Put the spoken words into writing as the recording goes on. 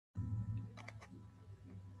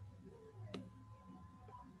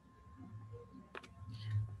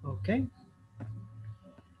Okay.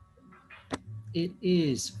 It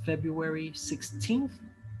is February 16th.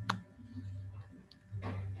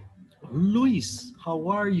 Luis, how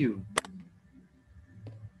are you?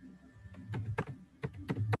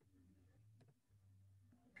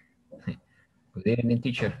 Good evening,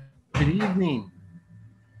 teacher. Good evening.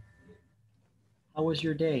 How was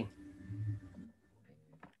your day?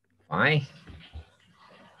 Fine.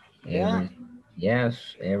 Yeah.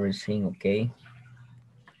 Yes, everything okay.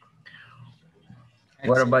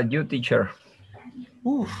 What Excellent. about you, teacher?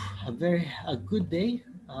 Oof, a good day.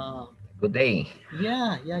 Good day.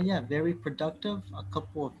 Yeah. Very productive. A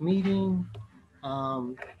couple of meetings,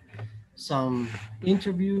 um, some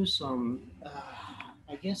interviews, some,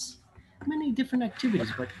 I guess, many different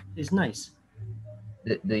activities, but it's nice.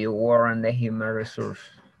 Do you work on the human resource?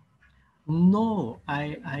 No,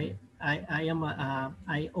 I am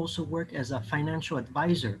I also work as a financial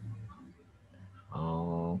advisor.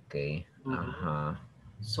 Okay. Mhm. Uh-huh.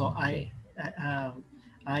 So Okay. I,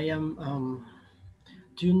 I am.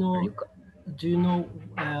 Do you Are know? you Do you know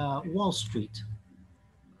Wall Street?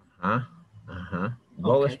 huh? Uh-huh.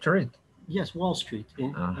 Wall Okay. Street. Yes, Wall Street.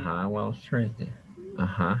 Uh-huh. Wall Street.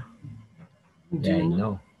 Uh-huh. Do Yeah, you I know?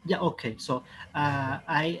 know. Yeah. Okay. So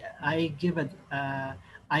I give it.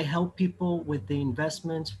 I help people with the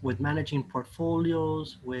investments, with managing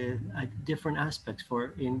portfolios, with different aspects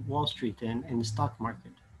for in Wall Street and in the stock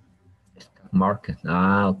market. Stock market.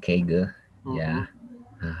 Ah, okay, good. Hmm. Yeah.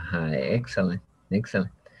 Uh-huh. Excellent.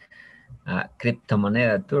 Excellent.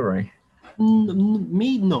 Cryptomoneda too, right?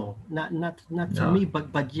 Me, no, not for No. me,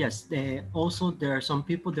 but yes, also there are some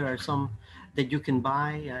people, there are some that you can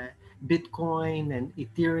buy Bitcoin and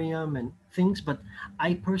Ethereum and things, but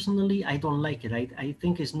I personally I don't like it. I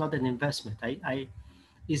think it's not an investment. I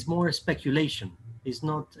It's more speculation. It's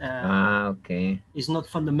not Ah, okay. it's not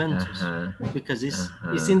fundamentals Uh-huh. because it's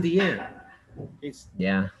Uh-huh. in the air. It's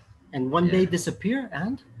Yeah. and one day Yeah. disappear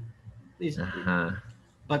and is Uh-huh.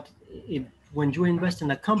 but when you invest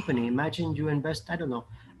in a company, imagine you invest, I don't know,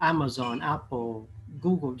 Amazon, Apple,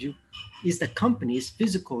 Google, you is the company is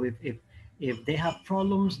physical. If they have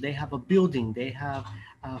problems, they have a building, they have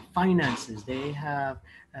finances, they have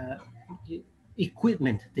uh,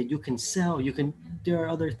 equipment that you can sell. You can there are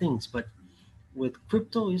other things, but with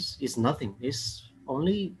crypto is nothing. It's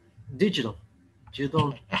only digital. You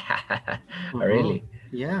don't. Mhm. Really?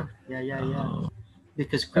 Yeah. Oh,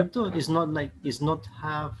 Because uh, crypto is not like is not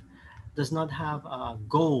have does not have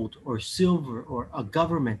gold or silver or a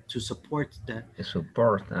government the support. to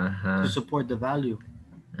Uh-huh. support the value.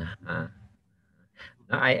 Uh-huh.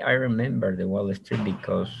 I remember the Wall Street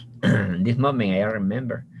because this moment I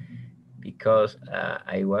remember because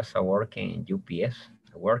I was working in UPS.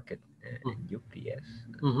 I worked in UPS.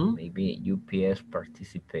 Mm-hmm. Maybe UPS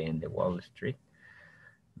participate in the Wall Street.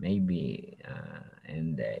 Maybe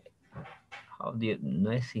and how do you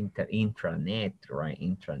no es intranet, right?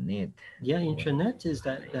 Intranet. Yeah, What? intranet is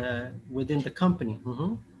that within the company.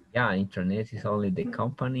 Mm-hmm. Yeah, internet is only the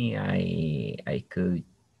company. I could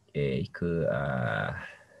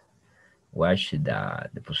watch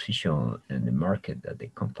the position in the market of the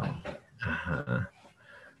company. Uh-huh.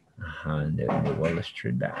 Uh-huh. The Wall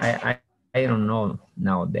Street. But I don't know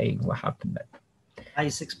nowadays what happened. But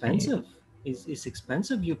It's I, expensive. It's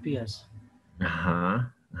expensive UPS. uh-huh.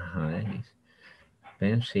 Uh-huh. It's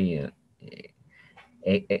expensive.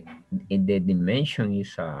 Eh, eh, the dimension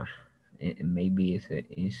is maybe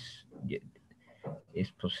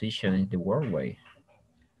is position in the world way.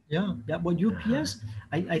 Yeah. But Uh-huh. UPS,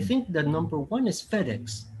 I think the number one is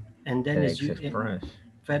FedEx, and then is FedEx you Express.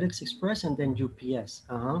 FedEx Express, and then UPS.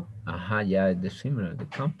 Uh-huh. Uh-huh, yeah, the similar, the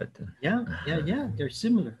competent. Uh-huh, Yeah. They're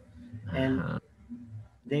similar, and uh-huh.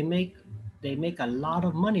 they make they make a lot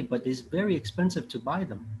of money, but it's very expensive to buy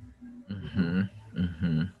them. Mhm. Mm-hmm,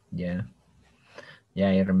 mm-hmm. Yeah, yeah,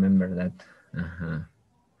 I remember that. Uh-huh,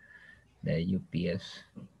 the UPS.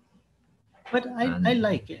 But I And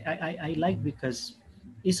like it. I like because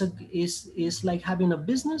it's like having a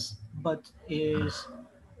business, but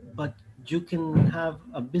you can have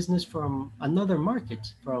a business from another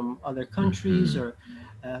market, from other countries, mm-hmm, or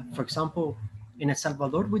for example, in El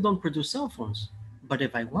Salvador we don't produce cell phones, but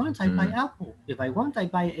if I want, I buy mm-hmm, Apple. If I want, I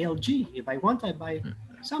buy LG. If I want, I buy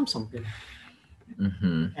Samsung.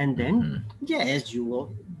 mm-hmm, And then mm-hmm. yes,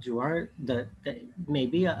 you are the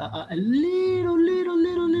maybe a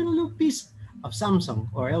little piece of Samsung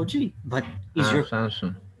or LG, but is your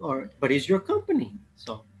Samsung. but is your company.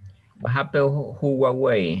 So What happened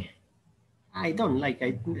Huawei? I don't like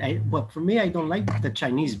well, for me I don't like the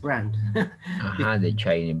Chinese brand. Be- Uh-huh, the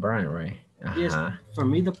Chinese brand, right? yes, Uh-huh, for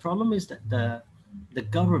me the problem is that the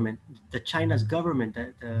government, the China's government,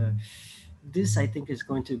 this I think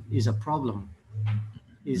is a problem.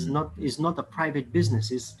 Is not a private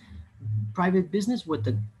business. Is private business with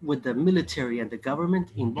the military and the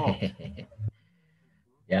government involved.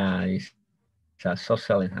 Yeah, it's a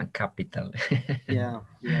social and capital. Yeah,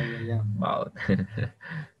 yeah, yeah, yeah. Wow.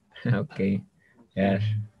 Okay. Yes.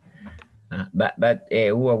 But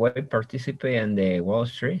Huawei participate in the Wall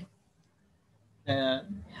Street. Uh,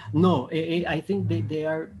 no, I think they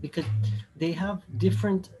are, because they have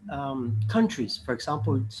different countries. For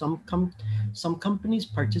example, some companies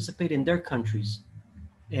participate in their countries,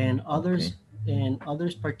 and Okay.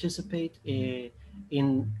 others participate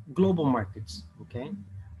in global markets. Okay,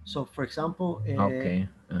 so for example, Okay.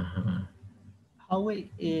 Uh-huh. Huawei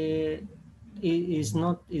is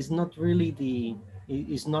not really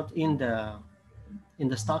is not in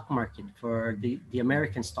the stock market, for the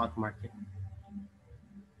American stock market.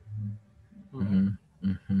 Mhm.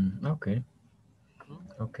 Mm-hmm. Mm-hmm. Okay. Mhm.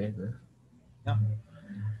 Okay. Good. Yeah.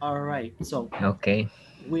 All right. So Okay.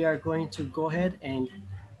 we are going to go ahead and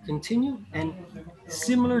continue, and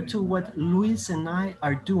similar to what Luis and I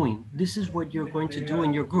are doing, this is what you're going to do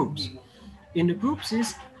in your groups. In the groups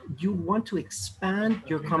is you want to expand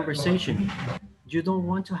your conversation. You don't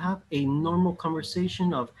want to have a normal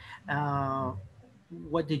conversation of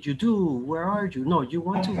what did you do? Where are you? No, you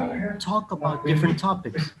want to talk about different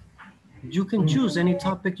topics. You can choose any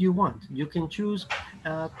topic you want. You can choose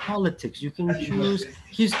politics, you can choose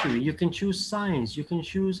history, you can choose science, you can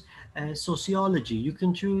choose sociology, you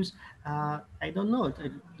can choose, I don't know,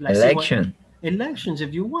 like say what, Election. elections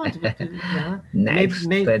if you want. But, Next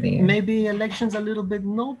study. maybe elections a little bit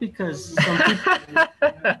no, because some people,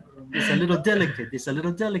 it's a little delicate. It's a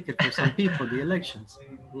little delicate for some people, the elections.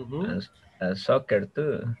 Hmm. Soccer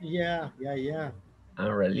too. Yeah, yeah, yeah.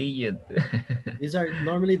 And religion. These are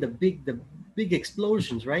normally the big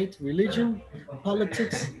explosions, right? Religion,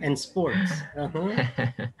 politics, and sports. Uh-huh.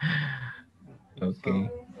 So, Okay.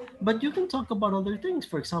 but you can talk about other things.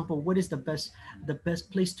 For example, what is the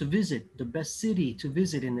best place to visit, the best city to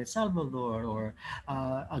visit in El Salvador, or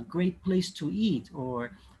a great place to eat, or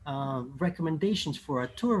recommendations for a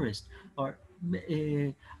tourist, or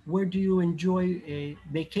where do you enjoy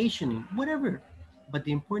vacationing, whatever. But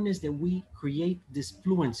the important is that we create this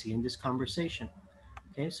fluency in this conversation.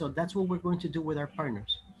 Okay, so that's what we're going to do with our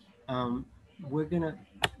partners. We're gonna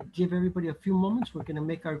give everybody a few moments. We're gonna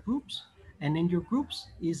make our groups, and in your groups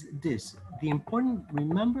is this. The important,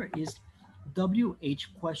 remember, is WH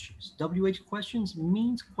questions. WH questions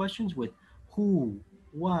means questions with who,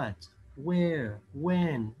 what, where,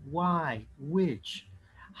 when, why, which,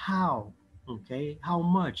 how. Okay, how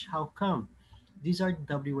much, how come. These are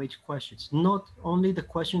WH questions, not only the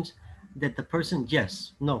questions that the person,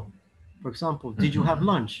 yes, no. For example, did you have Mhm.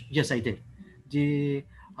 lunch? Yes, I did.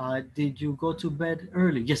 Did you go to bed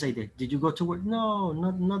early? Yes, I did. Did you go to work? No,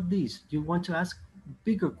 not these. You want to ask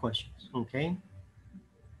bigger questions. Okay.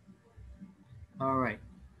 All right.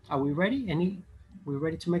 Are we ready? We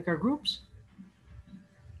ready to make our groups?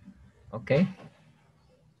 Okay.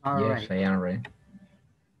 All Yes, right. I am ready.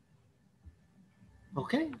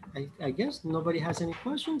 Okay. I guess nobody has any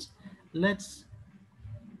questions. Let's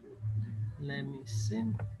let me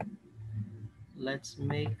see. Let's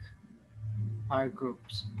make our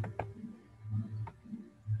groups.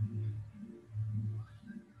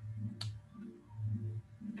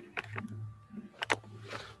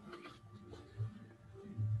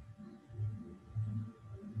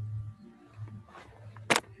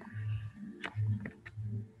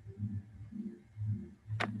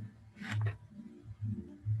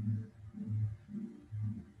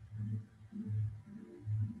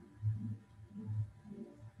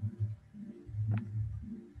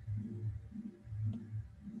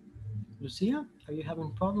 Lucia, are you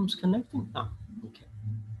having problems connecting? Oh, okay.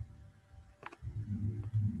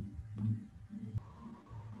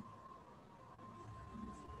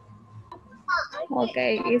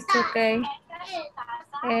 Okay, it's okay.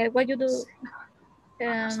 What you do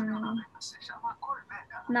um,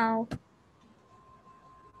 now?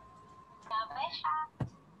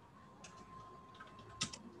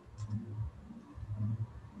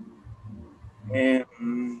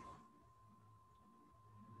 Um,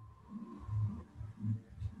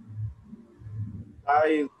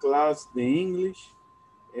 I class the English.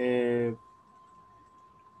 Uh,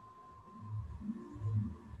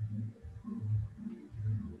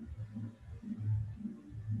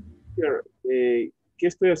 here, ¿qué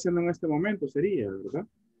estoy haciendo en este momento? Sería, ¿verdad?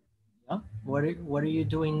 Yeah. What are you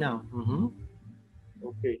doing now? Mm-hmm.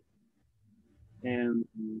 Okay. And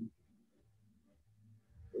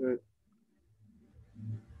uh,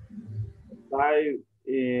 live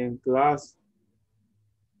in class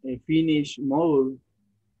a Finnish module.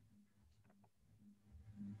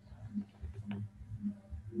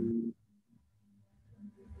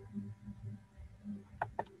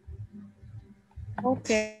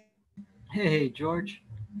 Okay. Hey, George,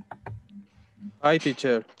 Hi,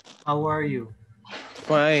 teacher. how are you?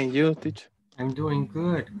 Fine, you, teacher? I'm doing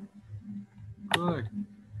good. Good.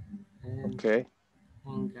 And Okay.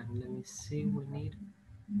 hang on, let me see. We need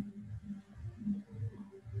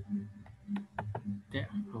there.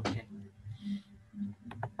 Okay.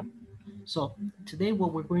 So today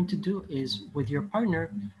what we're going to do is with your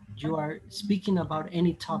partner, you are speaking about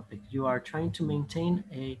any topic. You are trying to maintain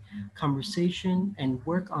a conversation and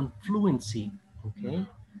work on fluency. Okay.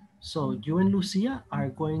 So you and Lucia are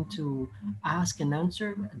going to ask and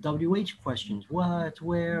answer WH questions. What,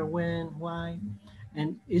 where, when, why.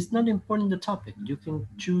 And it's not important the topic. You can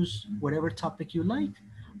choose whatever topic you like,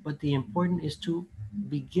 but the important is to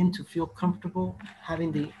begin to feel comfortable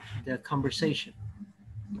having the conversation.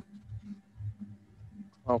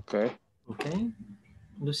 Okay. Okay.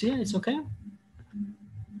 Lucia, it's okay?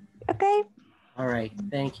 Okay. All right.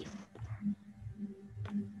 Thank you.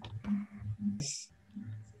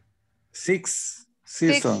 Six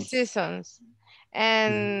Six seasons. seasons.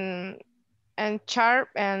 And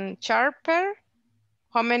sharper.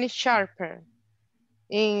 How many sharper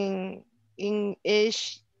in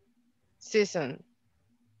each season?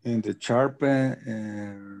 In the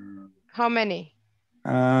sharpen, How many?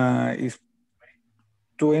 is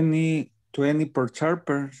 20 per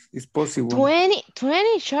sharper is possible.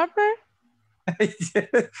 20 sharper?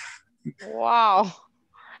 Yeah. Wow.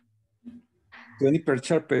 20 per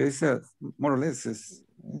sharper is more or less is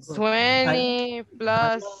 20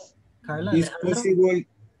 plus. Carla, is Alejandro?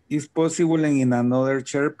 possible and in another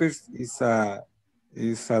sharpers is a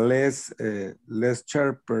less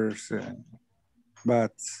sharpers,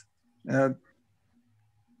 but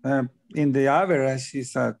in the average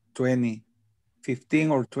is a 20,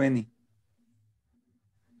 15 or 20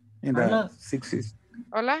 in the Carla, 60s.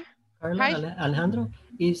 Hola. Carla, Hi. Alejandro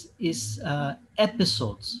is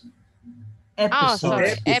episodes. Oh, Episodes.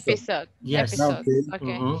 sorry. Episode. Episode. Yes. Episode. Okay.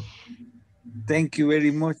 Okay. Mhm. Thank you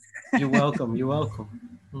very much. You're welcome. You're welcome.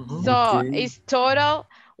 Mhm. So Okay. it's total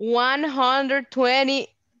 120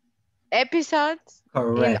 episodes in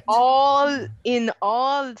Correct. all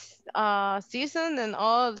season and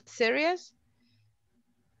all series.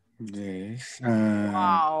 Yes.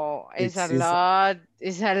 Wow, it's a It's lot.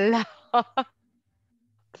 It's a lot.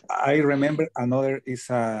 I remember another is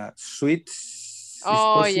a sweet. Is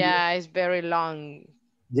Oh possible. yeah, it's very long.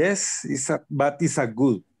 Yes, but it's a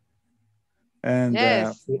good. And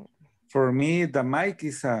Yes, for me, the mic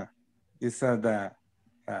is the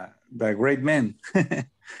great man.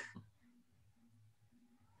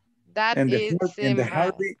 that and is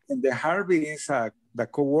the Harvey is the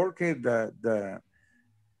coworker,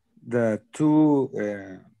 the two.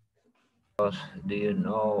 Do you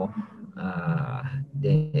know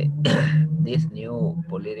the this new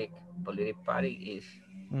politic party is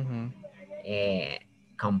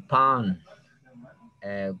compound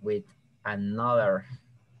with another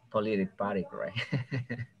politic party, right?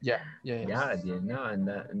 Yeah. Yeah, you know, and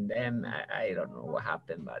then I don't know what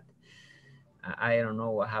happened, but I don't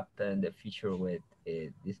know what happened in the future with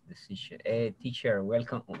this decision. Teacher,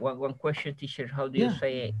 welcome. One question, teacher. How do you Yeah.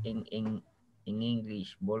 say in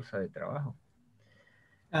English, bolsa de trabajo?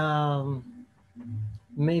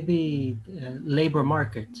 Maybe labor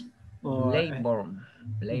market or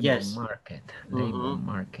Labor yes. market. Labor Mhm.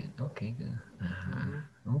 market. Okay, good.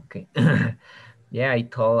 Okay. Yeah, I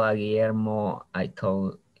told Guillermo. I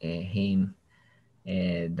told him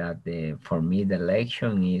that for me the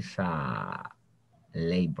election is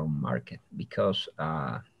labor market because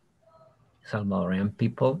Salvadoran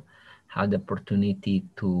people have the opportunity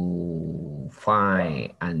to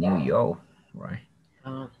find a new job, right?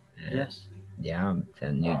 Yes. Yeah,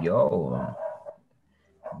 a new job.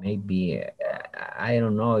 Maybe I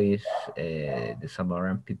don't know if the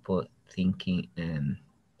Salvadoran people thinking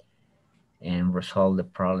and resolve the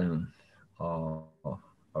problem of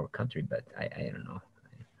our country, but I don't know.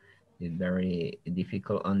 It's very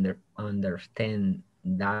difficult understand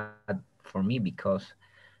that for me because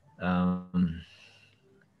um,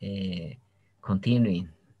 continuing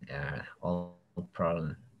all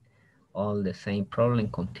problem, all the same problem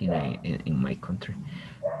continuing in my country.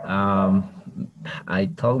 Um, I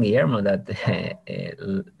told Guillermo that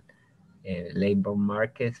labor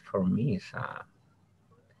market for me is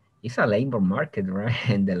it's a labor market, right?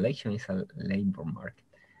 And the election is a labor market.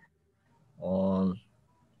 All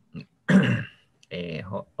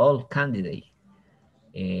all candidates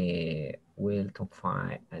will to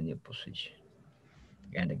find a new position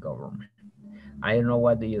in the government. I don't know,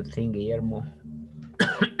 what do you think, Guillermo?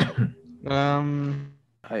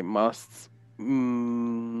 I must.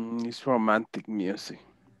 It's romantic music.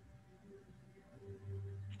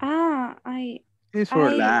 It's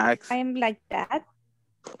relaxed. I'm like that.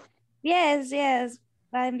 Yes, yes,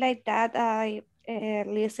 I'm like that. I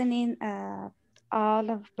listening all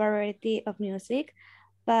of variety of music,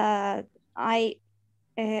 but I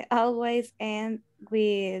always end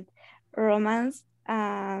with romance,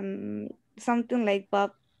 something like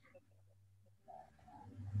pop.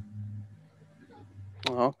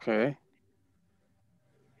 Okay.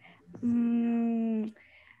 Mm,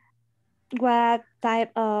 what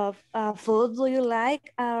type of food do you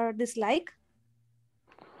like or dislike?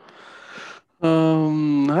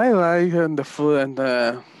 I like the food and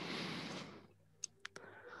the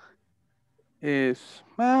is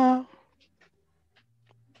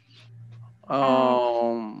Uh,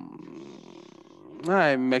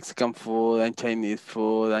 I Mexican food and Chinese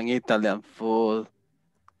food and Italian food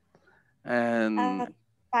uh, and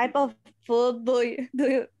type of food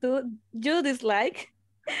do you dislike?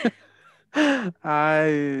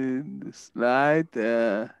 I dislike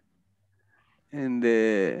in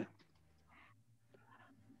the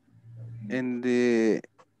in the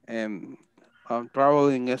I'm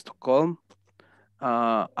traveling in Stockholm.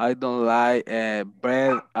 I don't like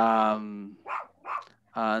bread and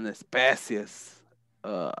species.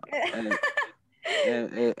 Uh,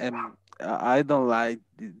 and, and I don't like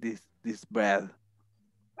this bread.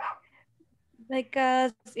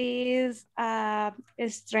 Because is a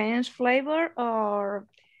strange flavor or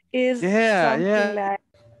is Yeah, something yeah. like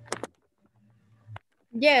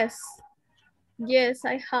Yes, yes,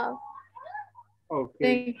 I have.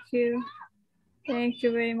 Okay. Thank you. Thank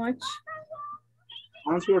you very much.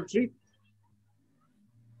 Answer 3.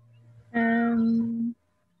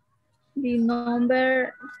 The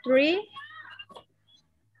number 3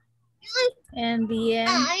 and the end.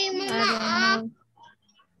 I don't know.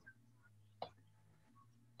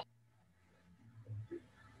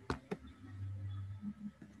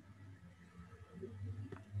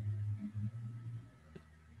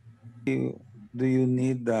 Do you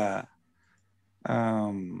need the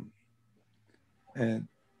um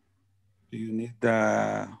do you need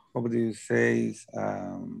the, how do you say,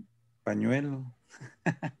 pañuelo?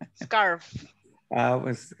 Scarf.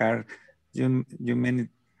 Scarf. You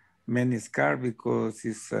many scarf because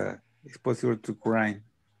it's possible to cry.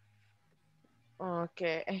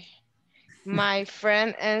 Okay. My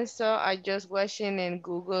friend Enzo, I just watching in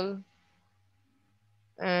Google,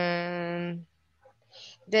 and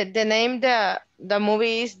the name the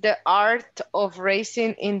movie is The Art of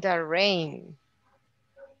Racing in the Rain.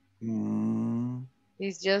 Mm,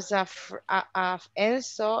 It's just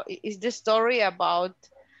Enzo. It's the story about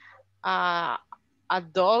a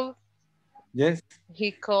dog yes.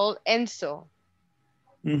 he called Enzo,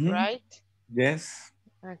 right? Yes.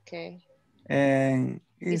 Okay. And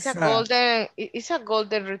It's a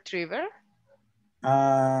golden retriever?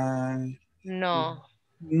 uh, No.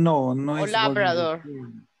 no Or it's golden Labrador.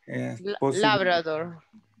 retriever. Possible. Labrador.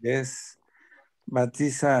 Yes. But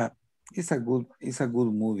it's a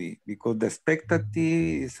good movie because the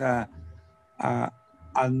expectative is a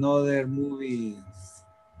another movie,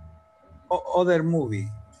 other movie,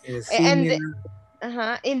 And similar.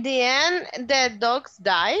 in the end, the dogs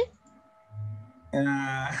die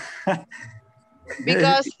Uh,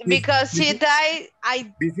 this, because this, he died.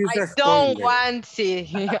 this is I a don't spoiler. want to.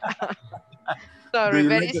 Do Sorry, you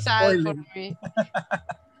very like the sad for spoiler? me.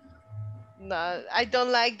 No, I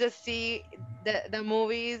don't like to see the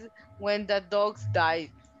movies when the dogs die.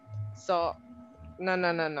 So no.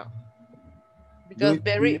 Because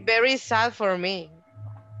very Do very sad for me.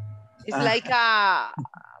 It's uh, like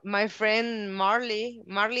my friend Marley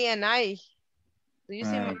and I. Do you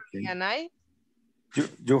see Marley okay. and I?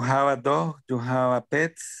 You have a dog? You have a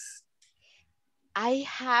pets? I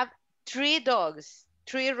have 3 dogs,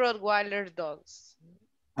 3 Rottweiler dogs.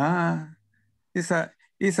 Ah, it's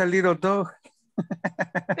a little dog.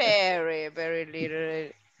 Very, very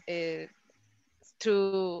little. Uh,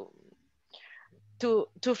 two, two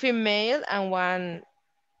female and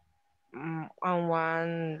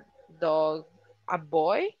one dog, a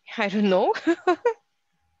boy. I don't know.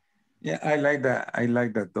 Yeah, I like that. I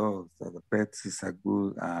like the dogs. The pets is a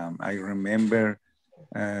good. I remember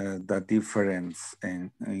the difference in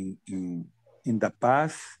the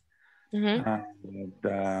past. Mhm.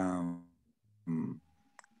 The,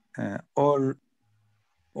 all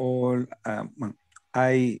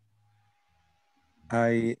I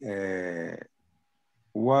I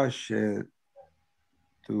watch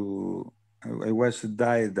I was to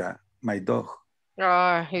die my dog.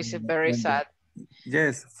 Oh, he's very And, sad.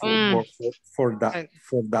 yes, Mm. for the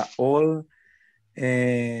all.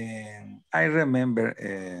 And I remember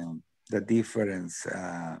the difference,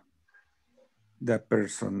 the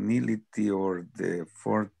personality or the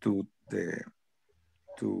fortitude,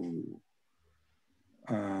 to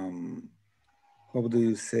how do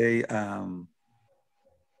you say,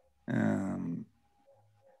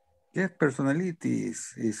 yeah, personality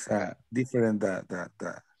is different.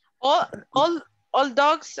 All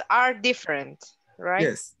dogs are different, right?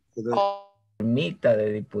 Yes. Ermita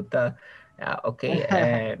de diputada. Okay.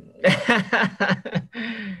 I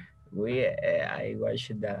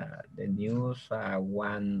watched the news.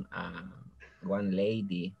 One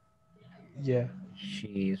lady. Yeah.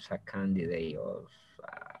 She is a candidate of.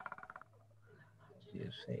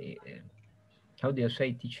 How do you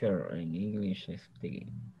say teacher in English?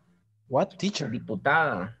 What teacher?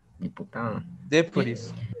 Diputada.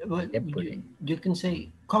 Deputies. Well, Deputy. you can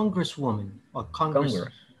say congresswoman or Congress.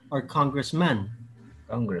 or congressman.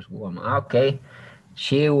 Congresswoman. Okay.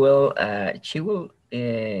 She will is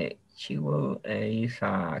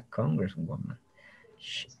a congresswoman.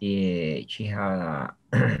 She had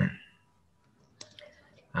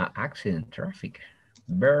a accident traffic.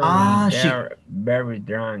 Very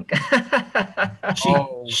drunk.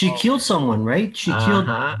 She killed someone, right? She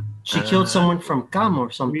killed someone from Cam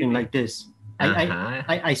or something like this.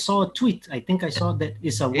 I saw a tweet. I think I saw that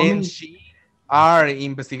it's a woman. And she are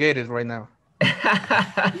investigated right now.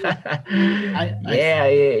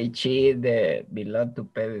 She belonged to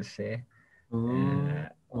PDC.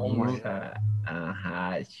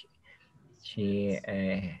 She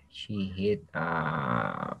hit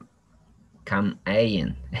Cam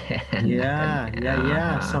agent.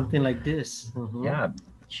 Something like this. Yeah,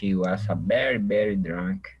 she was a very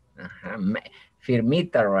drunk.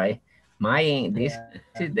 Firmita, right? This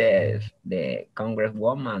is the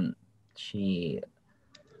congresswoman. She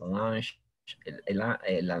launched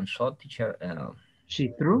lanzó teacher.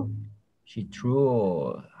 She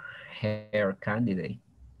threw her candidate.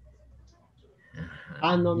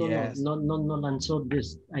 No, lanzó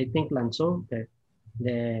this. I think lanzó the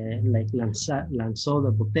like lanzó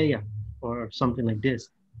the botella or something like this.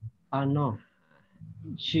 No,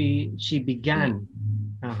 she began.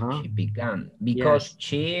 She began because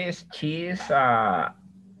yes.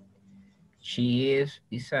 she is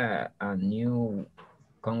a new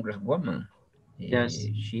congresswoman. Yes,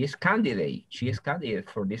 she is candidate. She is candidate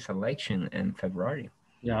for this election in February.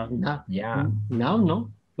 Yeah. Now, no,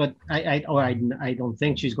 but I don't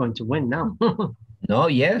think she's going to win now. No,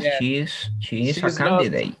 yes, she is a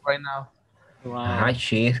candidate right now. Wow.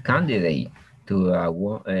 She is candidate to a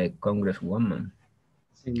congresswoman.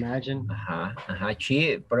 Imagine.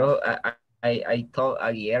 Pero I told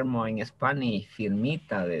a Guillermo in Spanish,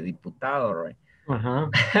 firmita de diputado, right?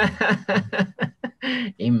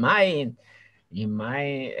 In my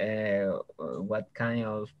what kind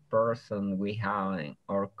of person we have in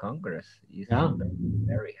our Congress is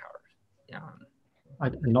very hard. Yeah.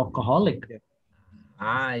 An alcoholic.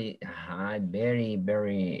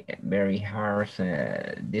 Very hard.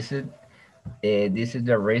 This is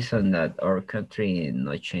the reason that our country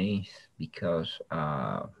not changed, because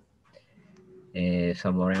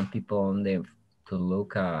Salvadorean people only to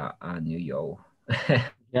look at New York.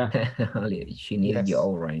 She needs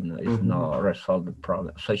Joe right now. It's not resolve the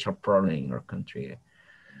problem, social problem in our country.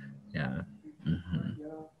 Yeah.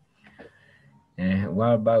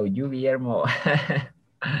 What about you, Guillermo?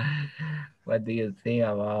 What do you think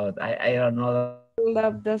about? I don't know.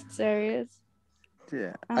 Love the series.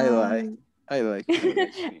 Yeah, I like.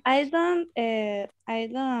 I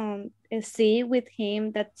don't see with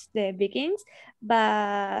him that's the beginnings,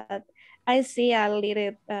 but I see a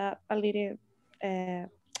little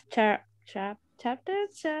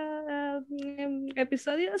chapters,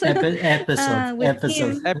 episodios. Episode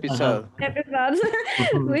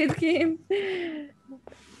with him.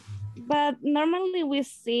 But normally we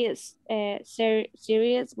see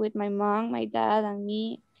series with my mom, my dad, and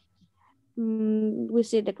me. We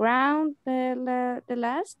see the ground, the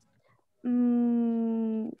last.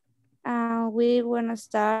 We wanna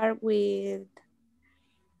start with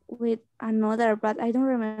another, but I don't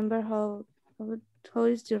remember how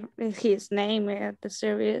is his name at the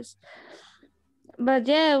series. But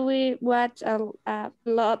yeah, we watch a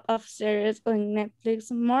lot of series on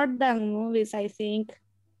Netflix, more than movies, I think.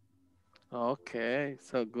 Okay,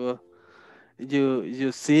 so good.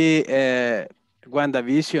 You see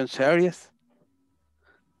WandaVision series?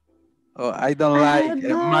 Oh, I don't like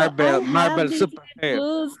No, Marvel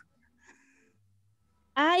superhero.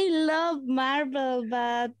 I love love Marvel,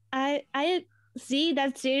 but I see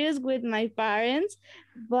that series with my parents,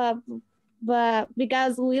 but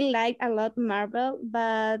because we like a lot Marvel,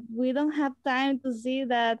 but we don't have time to see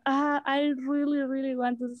that. I really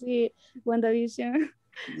want to see WandaVision.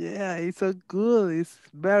 Yeah, it's so good. It's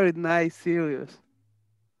very nice series.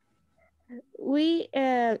 We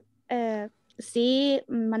see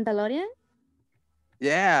Mandalorian.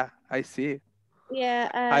 Yeah, I see.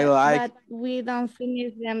 Yeah, I like. but we don't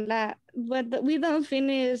finish them. But we don't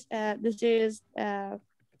finish the series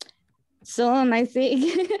soon, I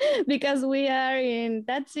think, because we are in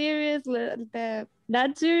that series,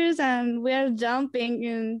 that series, and we are jumping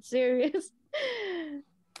in series.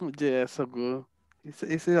 Yeah, so good.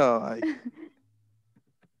 It's alright.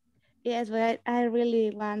 Yes, but I really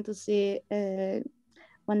want to see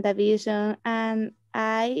WandaVision, and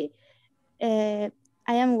uh, I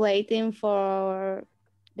am waiting for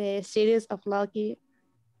the series of Loki.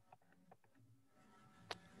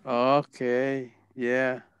 Okay.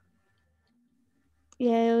 Yeah.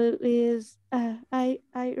 Yeah, it is. I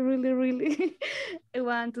really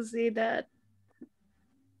want to see that.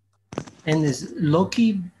 And is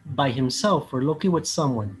Loki by himself or Loki with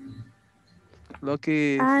someone?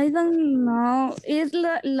 Loki. I don't know. Is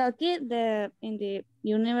Loki in the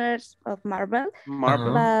universe of Marvel?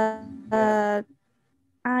 Marvel. But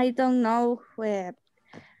I don't know where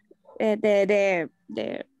the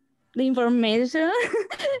information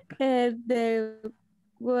the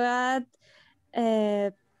what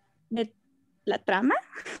the la trama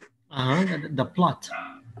The plot.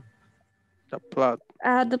 The plot.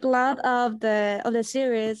 the plot of the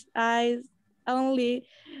series. I only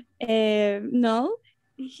know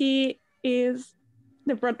he is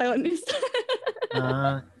the protagonist.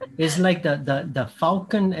 It's like the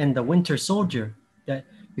Falcon and the Winter Soldier, that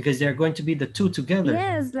because they're going to be the two together.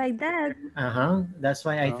 Yes, like that. That's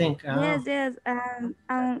why I think. Yes.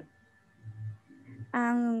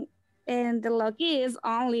 Um, and the Loki is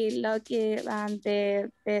only Loki, and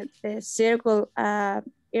the circle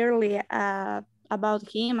early about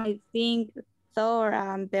him. I think Thor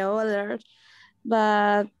and the others,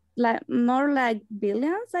 but like more like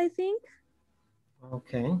billions, I think.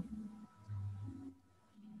 Okay.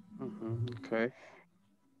 Okay.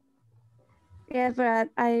 Yeah, but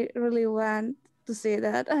I really want to see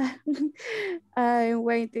that. I'm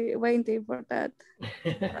waiting for that.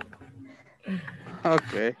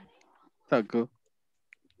 Okay. So good.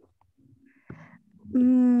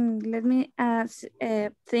 Let me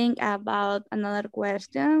think about another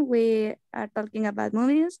question. We are talking about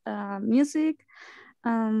movies, music,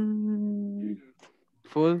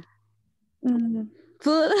 Food.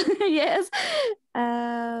 food. Yes.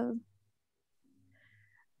 Uh,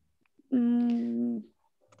 mm,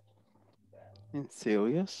 In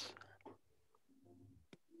serious.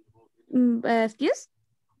 Excuse?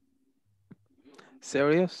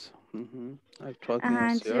 Serious. I'm talking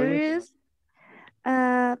in serious. Serious.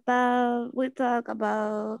 But we talk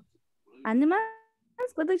about animals.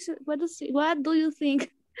 What do you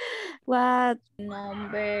think? What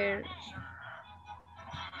Number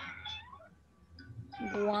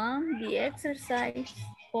one, the exercise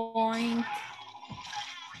point,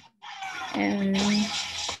 and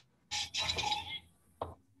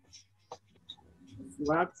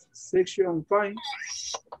What section point?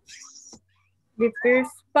 the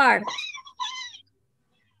first part,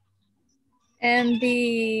 and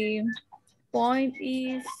the point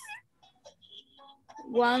is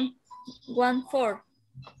 1/4.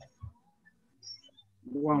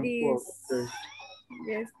 1/4. Okay.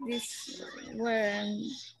 This when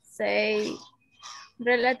say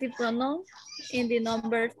relative pronoun in the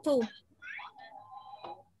number 2.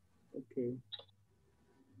 Okay.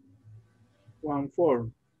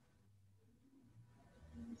 1/4.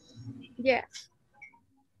 Yeah.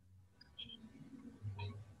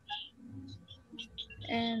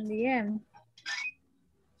 And the end.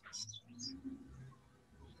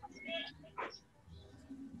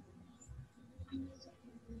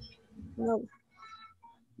 No.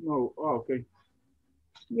 No. Oh, okay.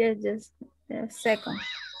 Yes, just a second.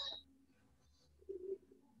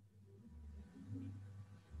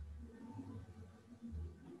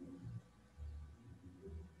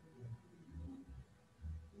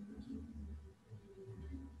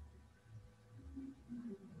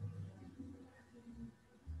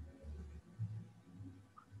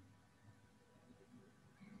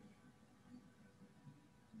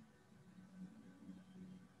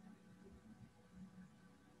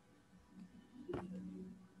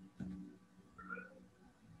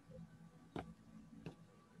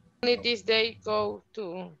 Only this day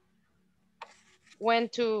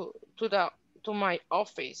went to my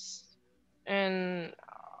office. And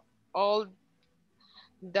all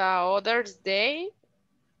the others day,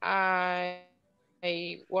 I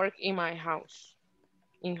work in my house,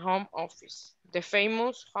 in home office, the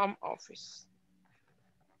famous home office.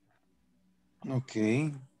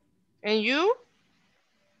 Okay. And you?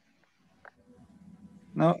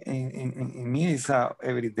 No, in me, it's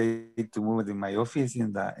every day to move in my office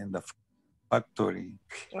in the factory.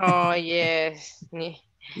 Oh, yes.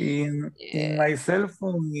 In Yeah. my cell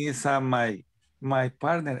phone is my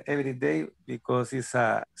partner every day because it's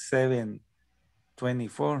a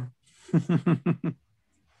 7:24.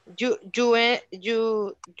 You,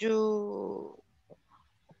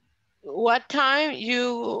 what time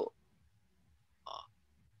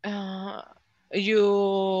uh,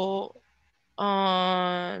 you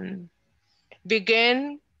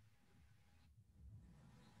begin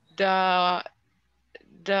the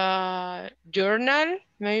journal,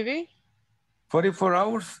 maybe? 44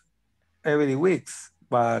 hours every weeks,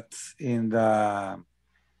 but in the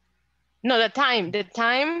No, the time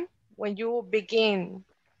when you begin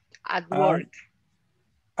at um, work.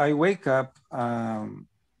 I wake up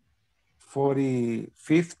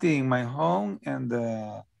 40:50 in my home and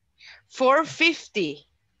 4:50.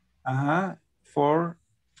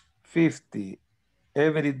 4:50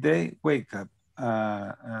 every day wake up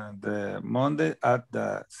the Monday at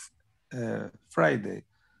the Friday.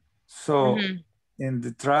 So Mm-hmm. in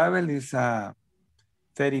the travel is 30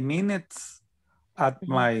 minutes at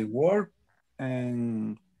Mm-hmm. my work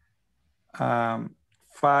and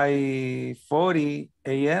 5:40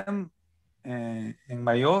 a.m. In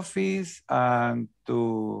my office and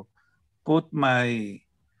to put my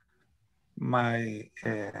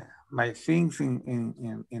things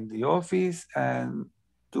in the office and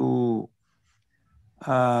to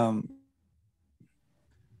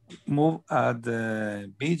move at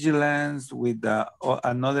the vigilance with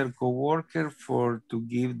another coworker to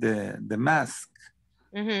give the mask.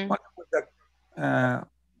 Mm-hmm. uh,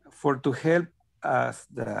 for to help us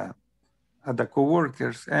the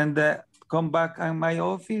coworkers and come back in my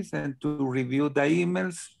office and to review the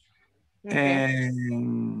emails Okay.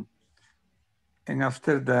 and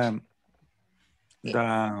after the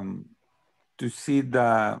to see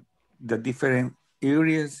the different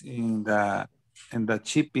areas in the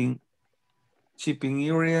shipping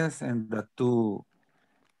areas and the two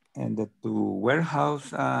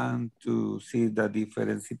warehouse and to see the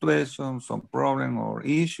different situations, some problem or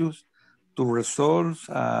issues, to resolve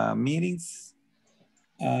meetings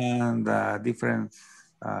and different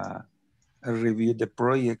review the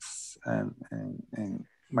projects and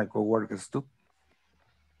my coworkers too.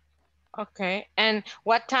 Okay. And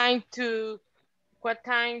what time do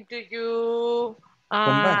you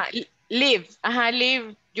Come back. leave?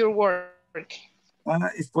 Leave your work.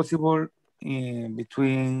 It's possible in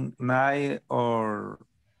between 9 or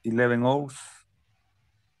 11 hours,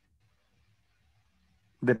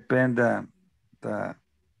 depend the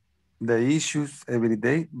the issues every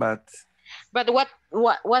day, but But what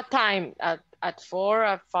time? At 4,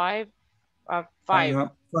 at 5, at 5?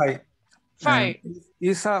 right. And 5.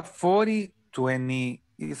 it's a 40-20,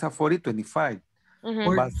 it's a 40-25. Mm-hmm.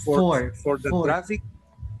 Or But for the traffic,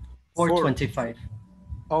 4:25.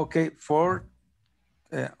 okay,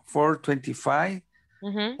 4:25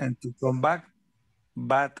 Mm-hmm. and to come back.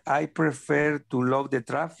 But I prefer to love the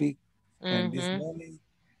traffic in this Mm-hmm. moment,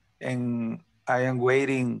 and I am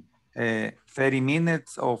waiting 30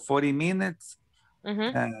 minutes or 40 minutes.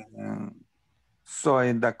 Mm-hmm. So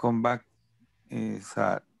in the comeback is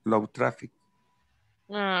low traffic.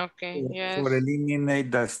 Okay. Yes. For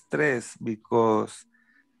eliminate the stress because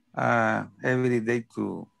every day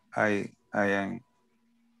too I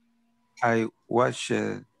watch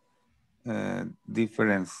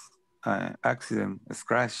different accident,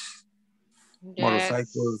 scratch, Yes.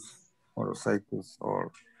 motorcycles,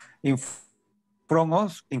 or in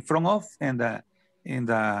in front of in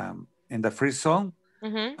the free zone.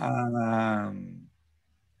 Mm-hmm. Um,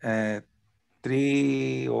 uh,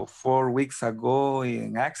 3 or 4 weeks ago,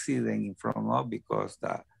 an accident in front of because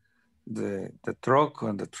the truck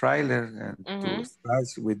and the trailer and to Mm-hmm.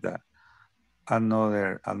 scratch with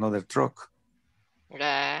another truck.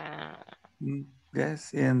 Uh,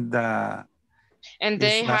 Yes, and and it's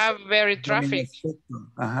they a have very traffic. dominus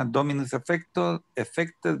effect. Dominus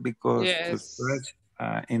affected because to Yes. scratch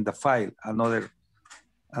in the file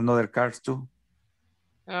another cars too.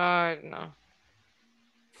 No.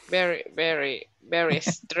 Very, very, very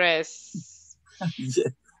stress. Yes,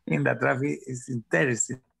 in the traffic is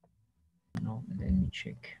interesting. No, let me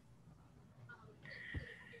check.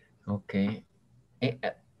 Okay.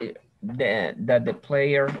 That the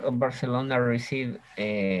player of Barcelona received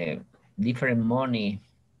different money.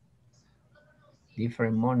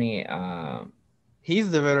 Different money.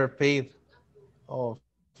 He's the better paid of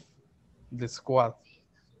the squad.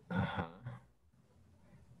 Uh-huh.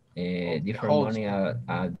 The Different whole money squad.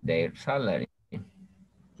 at their salary.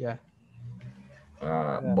 Yeah.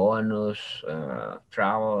 Bonus,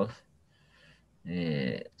 travels,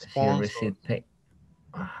 he Sponsors. received pay.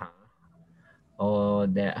 Or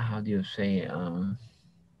the, how do you say,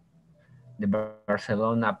 the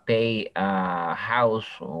Barcelona pay a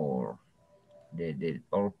house or the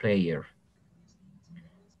all player,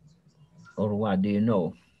 or what, do you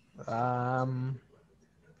know?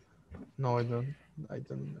 No, I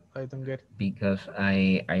don't get it. Because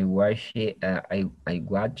I watch it, I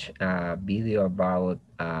watch a video about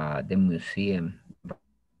the museum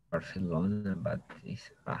Barcelona, but it's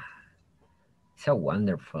a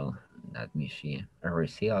wonderful, that museum. I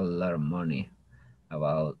receive a lot of money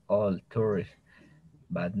about all tourists,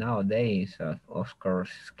 but nowadays of course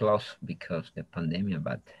it's closed because the pandemic,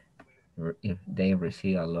 but if they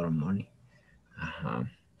receive a lot of money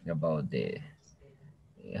about the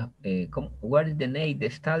what is the name, the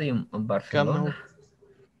stadium in Barcelona?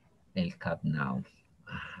 El Camp Nou.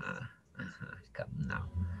 Camp Nou.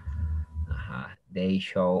 They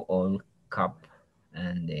show all cup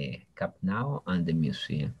and the Camp Nou and the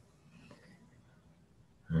museum.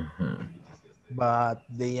 But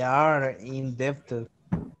they are indebted.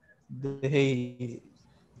 They,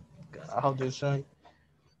 how do you say?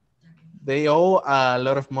 They owe a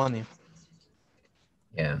lot of money.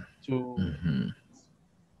 Yeah.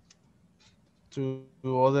 To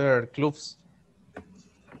other clubs.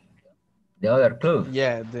 The other clubs?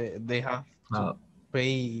 Yeah, they have to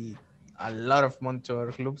pay a lot of money to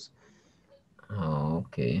other clubs. Oh,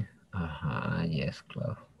 okay. Yes,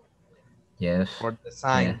 club. Yes. For the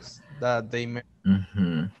signs that they make.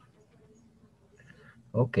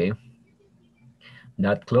 Okay.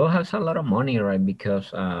 That club has a lot of money, right?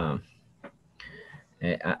 Because I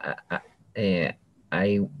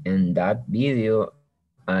in that video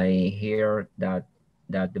I hear that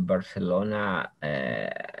the Barcelona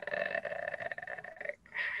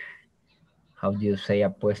how do you say,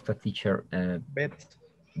 apuesta, teacher?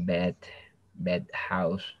 Bet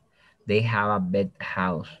house. They have a bet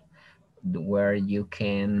house where you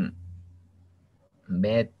can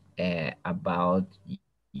bet about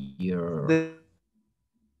your.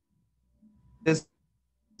 The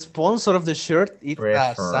sponsor of the shirt is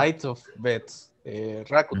a site of bets,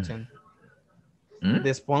 Rakuten.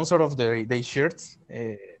 The sponsor of the shirts,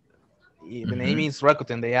 the name is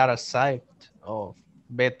Rakuten. They are a site of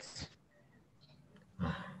bets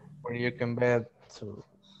where you can bet to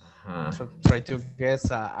try to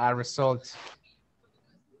guess a result.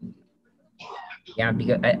 Yeah,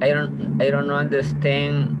 because I don't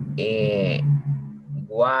understand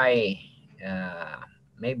why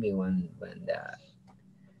maybe when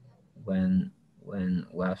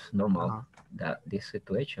was normal that this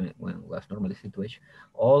situation, when was normal the situation,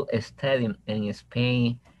 all stadiums in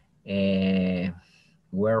Spain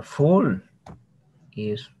were full.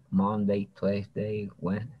 Is Monday, Tuesday,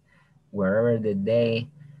 when wherever the day,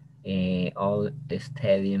 all the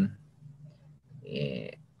stadium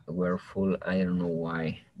were full. I don't know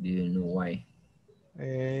why. Do you know why?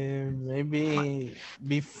 Maybe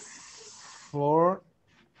before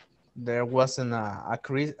there wasn't a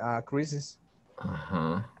crisis.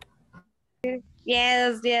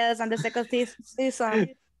 Yes, and the second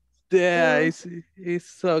season. Yeah, it's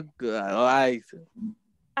so good. I like it.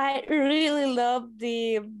 I really love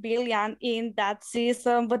the villain in that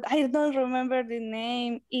season, but I don't remember the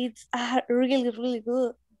name. It's really, really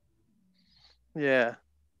good. Yeah.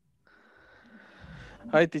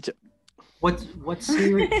 Hi, teacher. What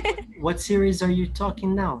series? What series are you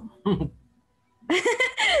talking now?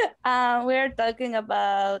 We're talking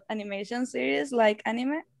about animation series like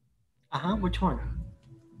anime. Which one?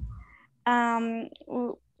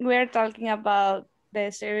 We're talking about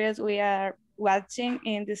the series we are watching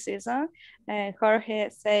in this season. Jorge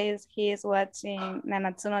says he's watching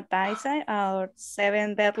Nanatsu no Taizai, or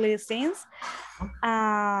Seven Deadly Sins.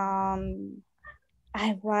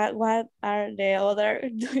 What are the other?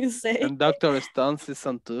 Do you say? And Dr. Stone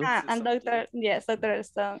season 2. And Dr.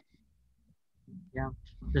 Stone. Yeah.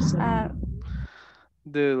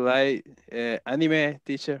 The like anime,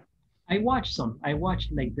 teacher. I watched some. I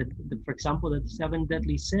watched like the for example, the Seven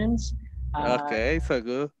Deadly Sins. Okay, so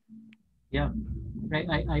good. Yeah, right.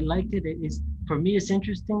 I liked it. It's, for me, it's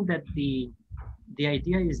interesting that the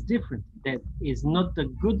idea is different. That is not the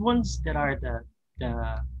good ones that are the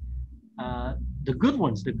good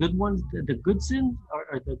ones. The good sins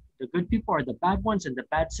are the good people are the bad ones, and the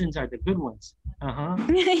bad sins are the good ones.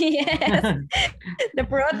 Yes, the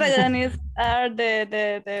protagonists are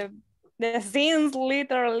the scenes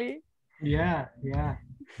literally. Yeah.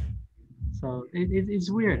 So it's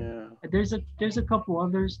weird. Yeah. There's a couple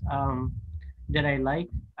others that I like.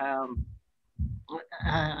 Um,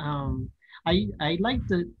 I like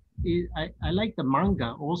I like the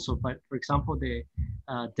manga also, but for example the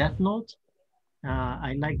Death Note,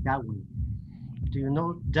 I like that one. Do you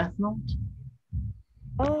know Death Note?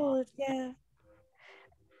 Oh yeah,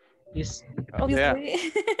 Is Yeah.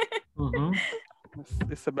 obviously. mm-hmm.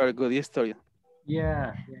 It's a very good history.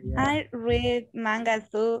 Yeah. I read manga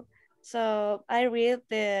too. So I read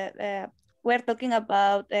we're talking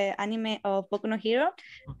about the anime of Boku no Hero.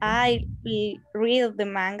 I read the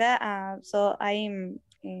manga, so I'm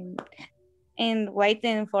in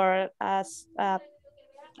waiting for us. What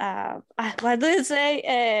do you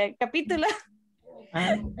say? Capítulo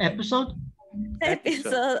Episode.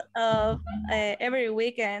 episode of every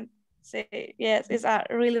weekend. Say yes, it's a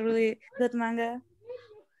really good manga.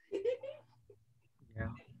 Yeah.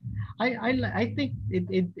 I think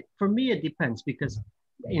it for me it depends because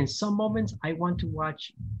in some moments I want to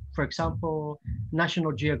watch, for example,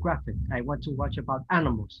 National Geographic. I want to watch about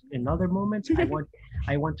animals. In other moments,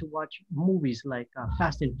 I want to watch movies like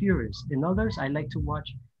Fast and Furious. In others, I like to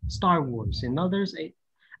watch Star Wars. In others,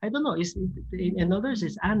 I don't know. In others,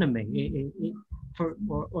 it's anime.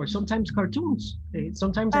 Or sometimes cartoons.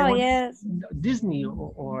 Sometimes I Oh want yes, Disney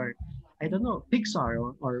or I don't know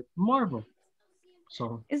Pixar or Marvel.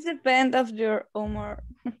 So it depends of your humor.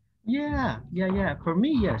 yeah. For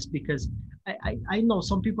me, yes, because I know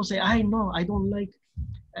some people say I know I don't like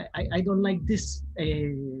this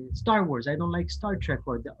Star Wars. I don't like Star Trek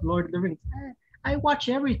or the Lord of the Rings. I watch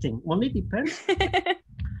everything. Only depends,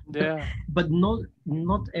 Yeah. but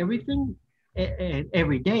not everything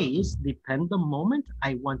every day. Is depend the moment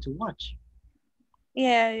I want to watch.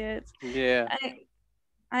 Yes. Yeah.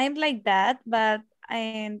 I'm like that, but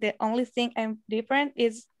the only thing I'm different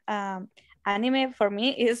is anime for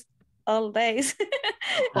me is all days.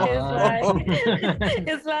 It's like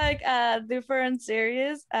it's like a different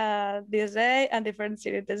series this day and different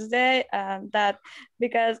series this day, that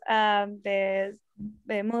because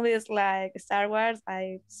the movies like Star Wars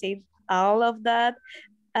I see all of that,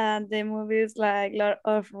 and the movies like Lord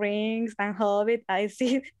of Rings and Hobbit I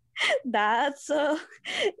see that. So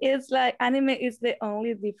it's like anime is the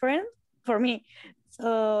only difference for me.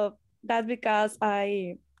 So that's because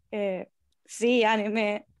I see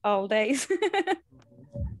anime all days.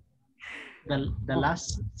 The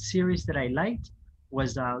last series that I liked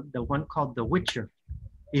was the one called The Witcher.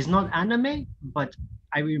 It's not anime, but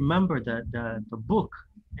I remember the book,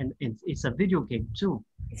 and it's a video game too.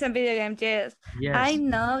 It's a video game, yes. Yes. I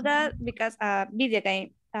know that because a video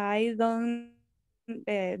game. I don't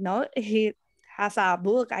know he has a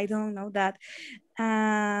book. I don't know that.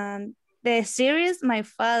 And the series, my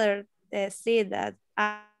father see that,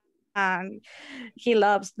 and he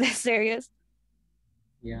loves the series.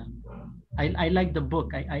 Yeah, I like the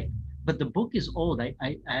book. But the book is old.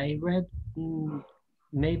 I read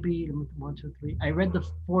maybe one, two, three. I read the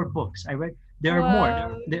 4 books. I read there are more.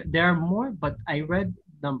 Wow. There are more, but I read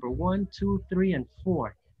number 1, 2, 3, and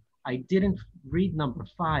 4. I didn't read number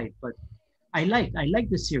 5, but I like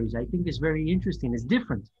the series. I think it's very interesting. It's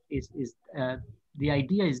different. Is the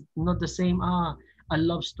idea is not the same. A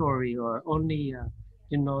love story or only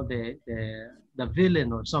the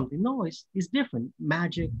villain or something. No, it's different.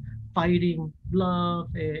 Magic, fighting, love,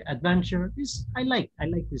 adventure. I like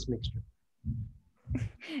this mixture.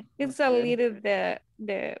 It's a little the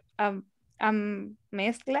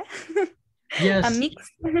mezcla. Yes. A mix.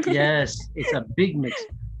 Yes, it's a big mix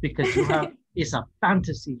because you have it's a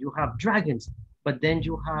fantasy. You have dragons, but then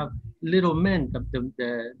you have little men,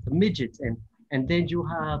 the midgets, and then you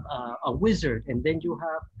have a wizard, and then you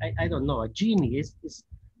have I don't know, a genie. It's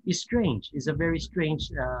strange. It's a very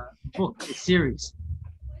strange book series.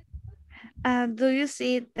 Do you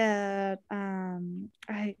see that?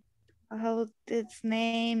 I how its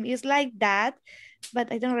name is like that,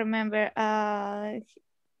 but I don't remember.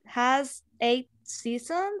 Has 8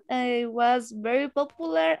 seasons. It was very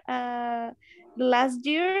popular last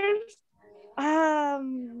year.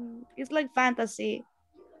 It's like fantasy.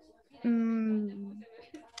 Mm,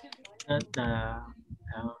 at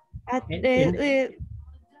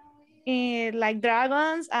In, like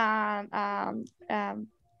dragons and I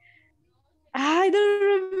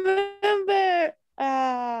don't remember.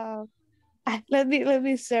 Let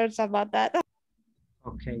me search about that.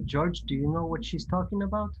 okay, George, do you know what she's talking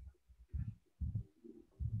about?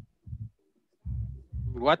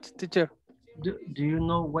 What, teacher? Do you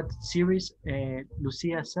know what series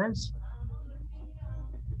Lucia says?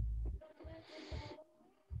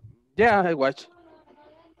 Yeah, I watch.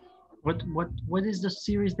 What is the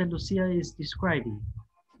series that Lucia is describing?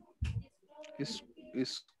 It's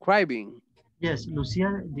scribing. Yes,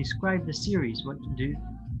 Lucia described the series. What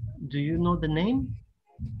do you know the name?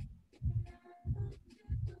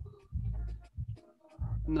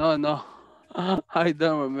 No, no. I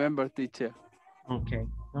don't remember, teacher. Okay,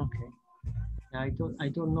 okay. I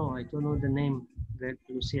don't know. I don't know the name that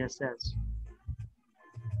Lucia says.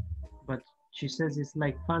 But she says it's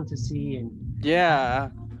like fantasy and Yeah.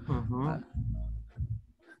 uh-huh.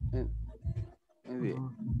 And the,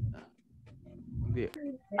 the,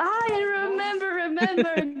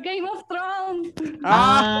 Remember Game of Thrones.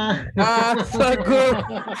 so good.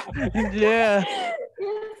 Yeah.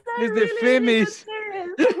 It's the finish.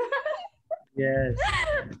 Yes.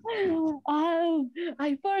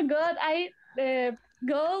 I forgot. I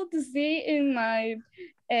go to see in my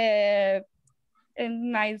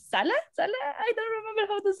sala. I don't remember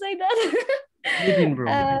how to say that. Living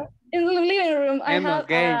room. In the living room, I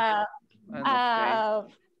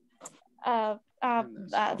have a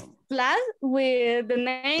flag with the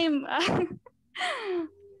name.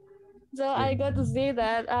 So I got to see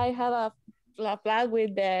that I have a flag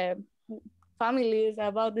with the families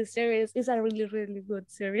about the series. It's a really, really good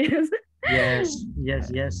series. Yes,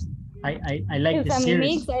 yes, yes. I like it's the a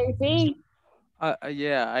series. mix, I think.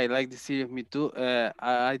 Yeah, I like the series. Me too.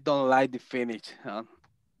 I don't like the finish.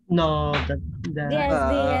 No, Yes,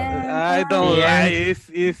 the end. I don't the like end.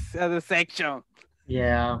 it's the section.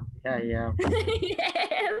 Yeah. Yes.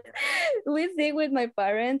 We see with my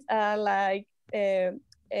parents like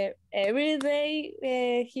every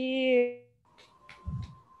day he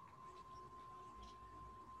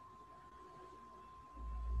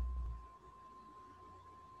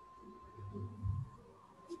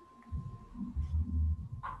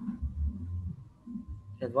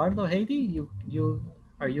Eduardo, Heidi, you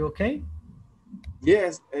are you okay?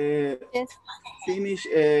 Yes, Yes. finish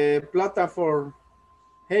platform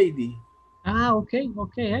Heidi. Okay,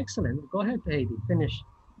 okay, excellent. Go ahead, Heidi, finish.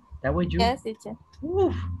 That way you. Yes, teacher.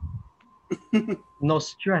 Oof, no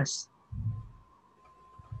stress.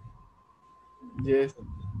 Yes.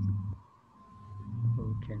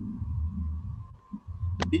 Okay.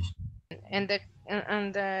 And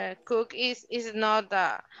the cook is not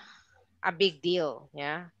a big deal,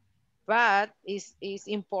 yeah, but it's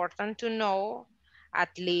important to know at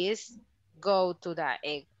least go to the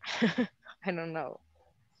egg. I don't know.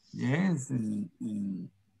 Yes,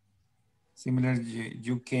 similar,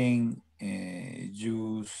 you can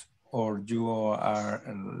use or you are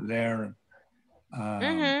learn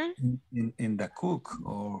Mm-hmm. in the cook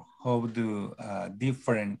or how do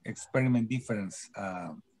different experiment difference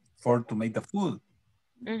for to make the food.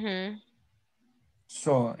 Mm-hmm.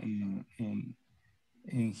 So in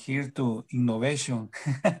here to innovation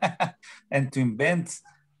and to invent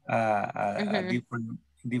a Mm-hmm.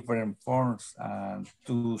 different forms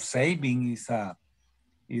to saving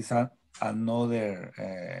is another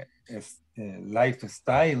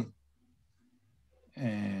lifestyle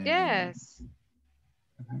and Yes,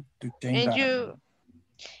 to change and that.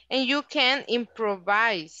 you can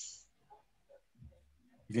improvise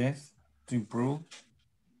Yes, to improve.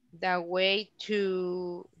 the way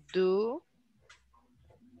to do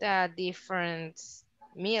the different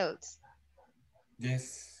meals.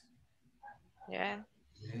 Yes, Yeah,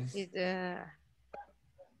 yes, it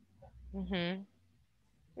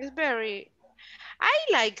it's very. I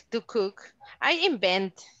like to cook. I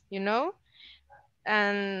invent, you know,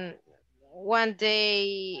 and one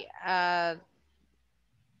day uh,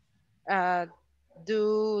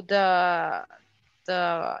 do the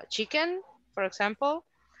chicken, for example,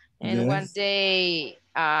 and one yes. day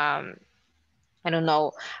I don't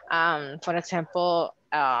know. For example,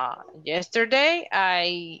 yesterday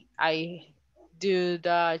I do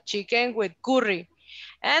the chicken with curry,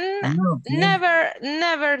 and Okay.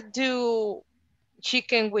 never do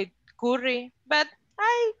chicken with curry, but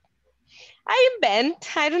I I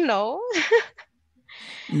invent. I don't know.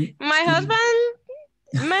 In, My in, husband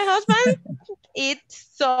eats,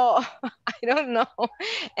 so I don't know,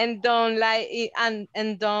 and don't like it, and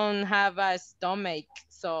don't have a stomach,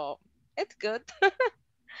 so it's good.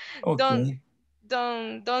 don't okay.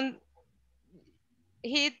 don't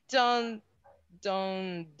he don't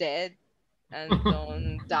dead and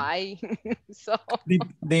don't die. So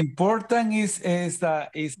The important is that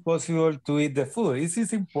it's possible to eat the food. This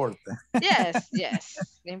is important. yes,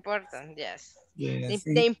 the important, yes, Yes.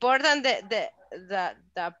 the important,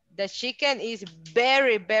 the chicken is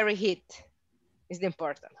very heat is the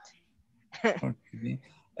important. Okay.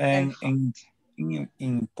 And And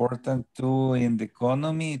important too in the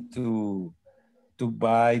economy to to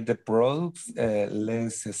buy the products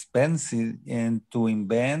less expensive and to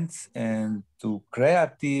invent and to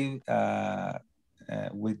creative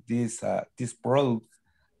with this product.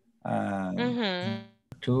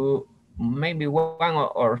 To maybe 1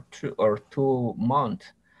 or 2 months,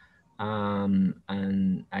 and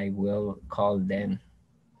I will call them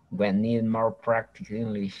when need more practice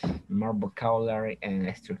English, more vocabulary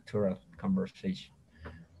and structural conversation.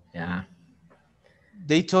 Yeah.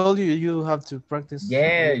 They told you you have to practice.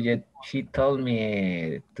 Yeah, she told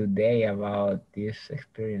me today about this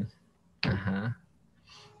experience. Yeah.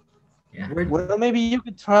 Well, maybe you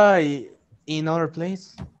could try in other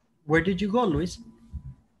place. Where did you go, Luis?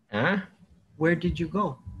 Huh? Where did you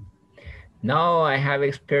go? No, I have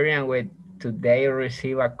experience with today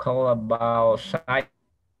receive a call about psych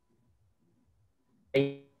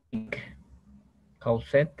call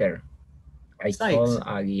center. I told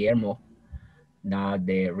Guillermo that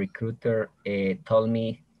the recruiter told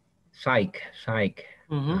me psych.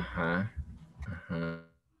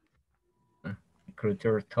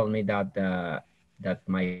 Recruiter told me that that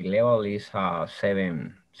my level is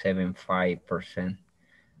 7.5%.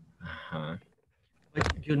 But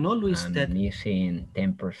you know, Luis, I'm that missing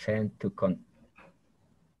 10% to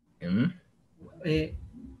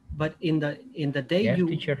but in the day yes, you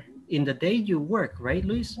teacher. in the day you work, right,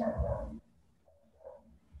 Luis?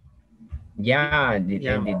 Yeah,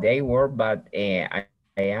 in the day work, but I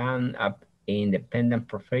am an independent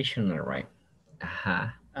professional, right?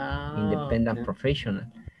 Independent Okay. professional.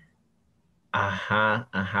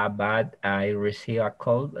 But I receive a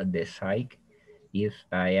call at the site if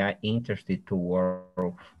I am interested to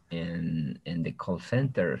work in the call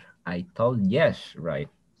center. I told yes, right?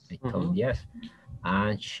 I told yes,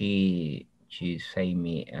 and she say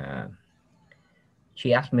me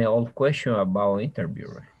she asked me all question about interview,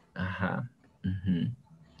 right?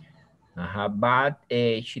 But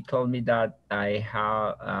she told me that I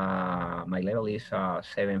have my level is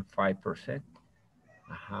 7.5%.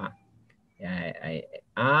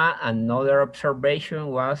 Another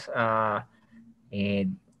observation was I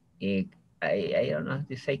don't know how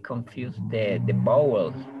to say confused the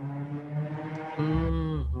vowels.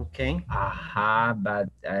 Okay. But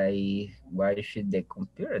why should they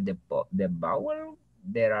compare the vowel?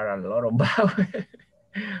 There are a lot of vowels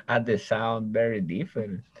and they sound very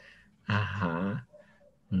different.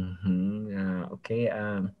 Okay.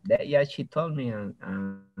 Yeah, she told me and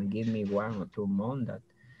give me 1 or 2 months that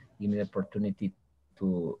give me the opportunity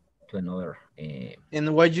to another.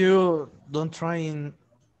 And why you don't try in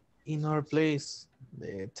our place?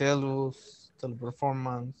 The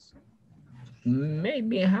teleperformance.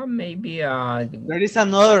 Maybe there is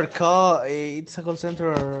another call. It's a call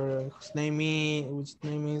center whose name is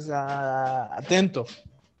Atento.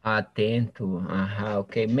 Atento.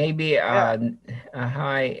 Okay. Maybe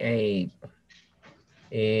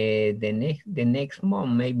the next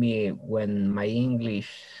month, maybe when my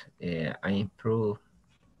English I improve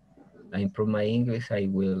my English, I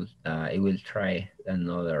will try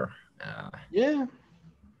another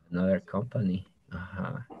another company.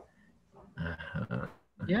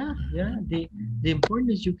 Yeah. The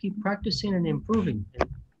important is you keep practicing and improving.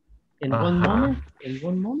 In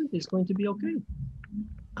one moment, it's going to be okay.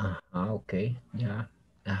 Okay. Yeah.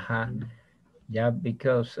 Yeah,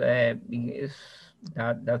 because that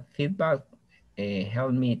feedback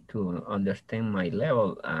helped me to understand my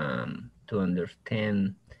level, to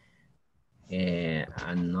understand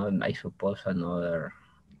I suppose another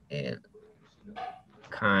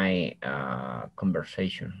kind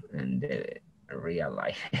conversation in the real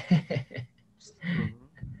life.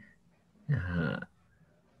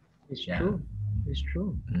 It's true. It's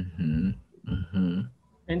true.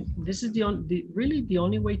 And this is the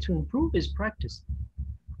only way to improve is practice.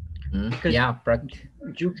 Yeah, practice.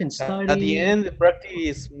 You can study. At the end, the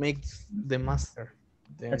practice makes the master.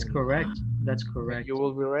 That's correct. That's correct. You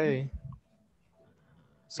will be ready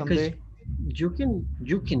someday. Because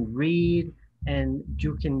you can read and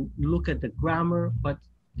you can look at the grammar, but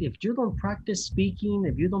if you don't practice speaking,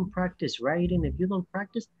 if you don't practice writing, if you don't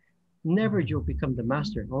practice, never you'll become the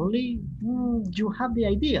master. Only you have the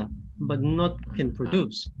idea, but not can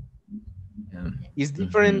produce. It's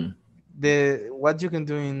different what you can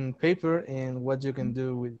do in paper and what you can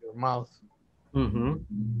do with your mouth.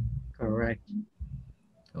 Correct.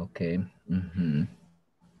 Okay.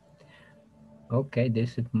 Okay,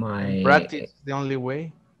 this is my and practice the only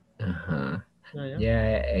way.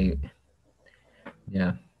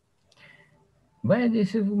 Yeah. Well,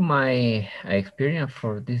 this is my experience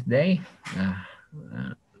for this day.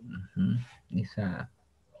 It's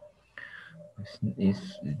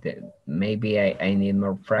Maybe I need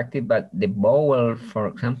more practice, but the vowel, for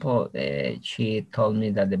example, she told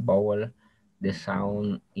me that the vowel, the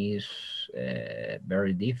sound is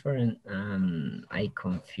very different, and I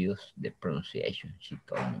confused the pronunciation. She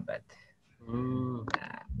told me, but I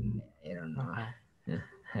don't know.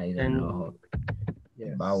 I don't know.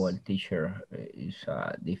 The vowel teacher is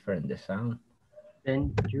different, the sound.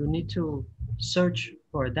 Then you need to search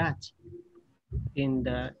for that in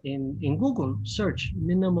Google. Search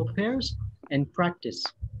minimal pairs and practice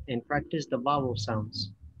the vowel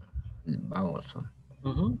sounds. The vowel sound.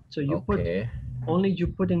 So you put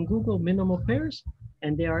in Google minimal pairs,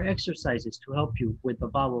 and there are exercises to help you with the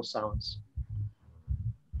vowel sounds.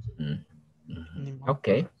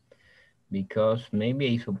 Okay, because maybe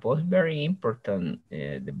I suppose very important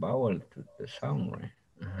the vowel to the sound, right?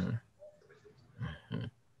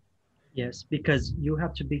 Yes, because you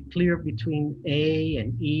have to be clear between A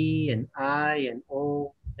and E and I and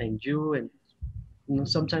O and U, and you know,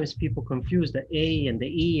 sometimes people confuse the A and the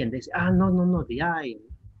E, and they say, no, the I.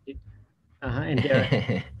 And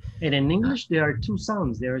there, and in English there are two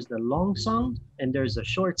sounds. There is the long sound and there's a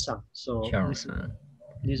short sound. So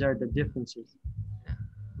these are the differences.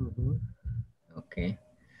 Okay.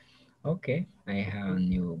 Okay, I have a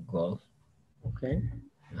new goal. Okay.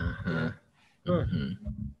 Sure.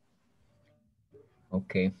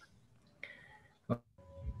 Okay.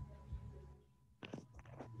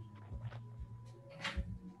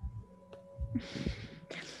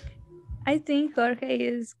 I think Jorge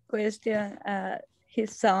is question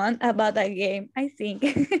his son about a game. I think.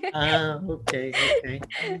 Okay.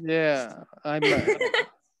 Yeah, I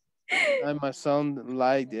might sound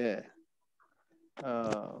like God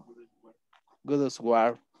of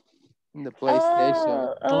War in the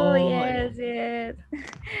PlayStation. Oh yes.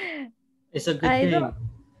 It's a good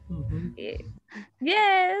game.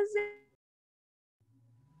 Yes.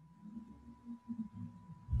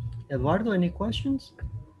 Eduardo, any questions?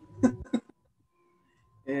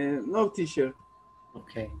 No, teacher.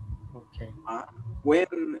 Okay.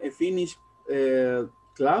 When I finish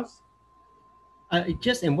class?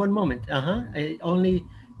 Just in one moment. I only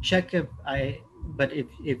check but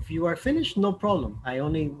if you are finished, no problem. I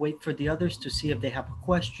only wait for the others to see if they have a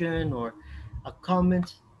question or a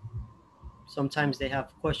comment. Sometimes they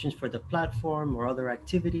have questions for the platform or other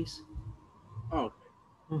activities. Oh.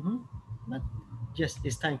 But just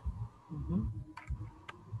it's time.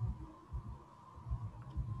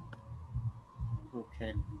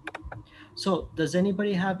 Okay. So does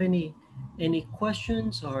anybody have any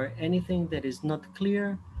questions or anything that is not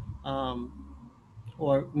clear,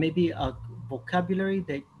 or maybe a vocabulary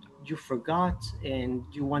that you forgot and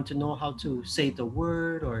you want to know how to say the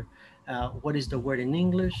word, or what is the word in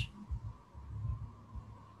English?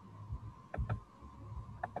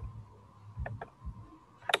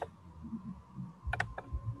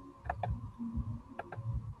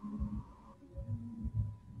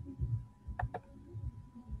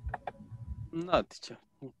 No, teacher.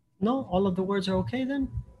 No, all of the words are okay then?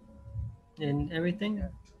 And everything?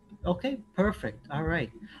 Okay, perfect. All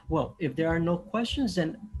right. Well, if there are no questions,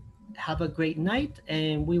 then have a great night,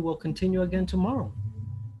 and we will continue again tomorrow.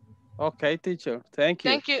 Okay, teacher. Thank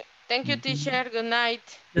you. Thank you, teacher. Good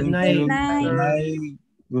night. Good night. Good night.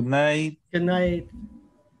 Good night.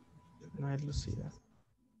 Good night, Lucia.